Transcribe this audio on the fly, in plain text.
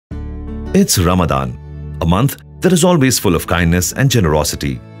It's Ramadan, a month that is always full of kindness and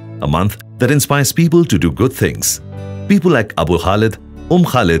generosity, a month that inspires people to do good things. People like Abu Khaled,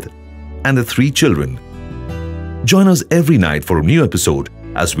 Khaled, and the 3 children. Join us every night for a new episode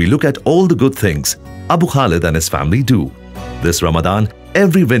as we look at all the good things Abu Khaled and his family do. This Ramadan,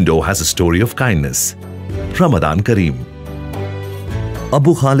 every window has a story of kindness. Ramadan Kareem.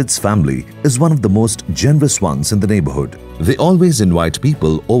 Abu Khaled's family is one of the most generous ones in the neighborhood. They always invite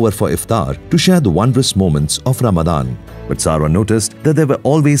people over for iftar to share the wondrous moments of Ramadan. But Sara noticed that there were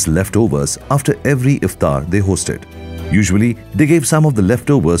always leftovers after every iftar they hosted. Usually, they gave some of the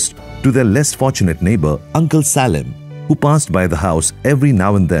leftovers to their less fortunate neighbor, Uncle Salem, who passed by the house every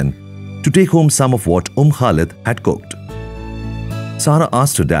now and then to take home some of what Khaled had cooked. Sara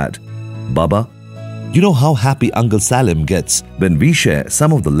asked her dad, "Baba, you know how happy Uncle Salem gets when we share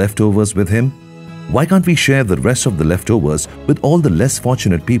some of the leftovers with him? Why can't we share the rest of the leftovers with all the less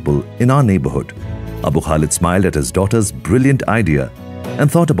fortunate people in our neighborhood?" Abu Khaled smiled at his daughter's brilliant idea and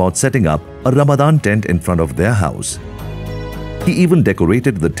thought about setting up a Ramadan tent in front of their house. He even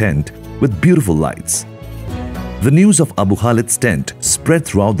decorated the tent with beautiful lights. The news of Abu Khaled's tent spread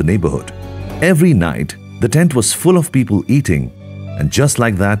throughout the neighborhood. Every night, the tent was full of people eating, and just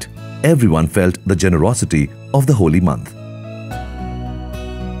like that, everyone felt the generosity of the holy month.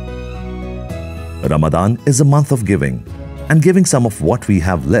 Ramadan is a month of giving, and giving some of what we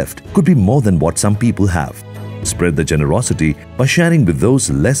have left could be more than what some people have. Spread the generosity by sharing with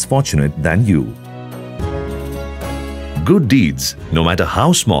those less fortunate than you. Good deeds, no matter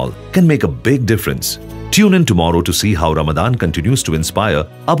how small, can make a big difference. Tune in tomorrow to see how Ramadan continues to inspire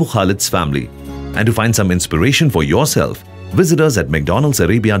Abu Khaled's family. And to find some inspiration for yourself, visit us at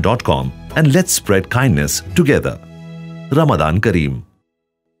mcdonaldsarabia.com and let's spread kindness together. Ramadan Kareem.